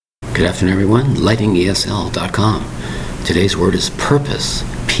Good afternoon, everyone. LightingESL.com. Today's word is purpose.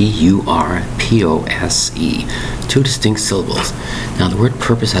 P-U-R-P-O-S-E. Two distinct syllables. Now, the word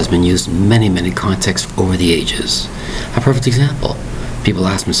purpose has been used in many contexts over the ages. A perfect example. People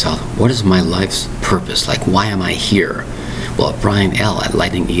ask themselves, what is my life's purpose? Like, why am I here? Well, Brian L. at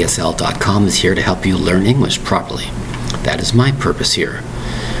LightingESL.com is here to help you learn English properly. That is my purpose here.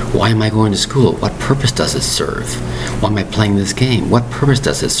 Why am I going to school? What purpose does it serve? Why am I playing this game? What purpose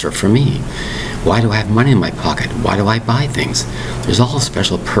does it serve for me? Why do I have money in my pocket? Why do I buy things? There's all a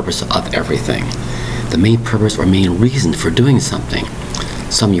special purpose of everything. The main purpose or main reason for doing something.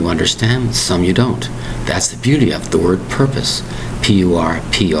 Some you understand, some you don't. That's the beauty of the word purpose.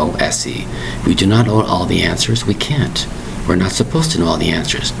 P-U-R-P-O-S-E. We do not know all the answers. We can't. We're not supposed to know all the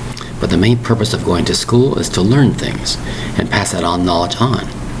answers. But the main purpose of going to school is to learn things and pass that knowledge on.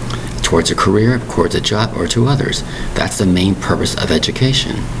 Towards a career, towards a job, or to others. That's the main purpose of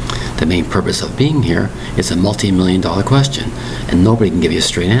education. The main purpose of being here is a multi-million-dollar question, and nobody can give you a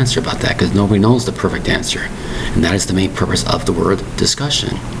straight answer about that because nobody knows the perfect answer. And that is the main purpose of the word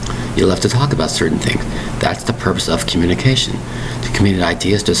discussion. You'll have to talk about certain things. That's the purpose of communication, to communicate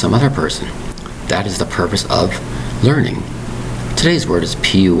ideas to some other person. That is the purpose of learning. Today's word is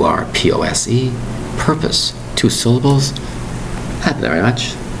P-U-R-P-O-S-E, purpose. Two syllables. Thank you very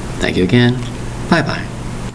much. Thank you again. Bye-bye.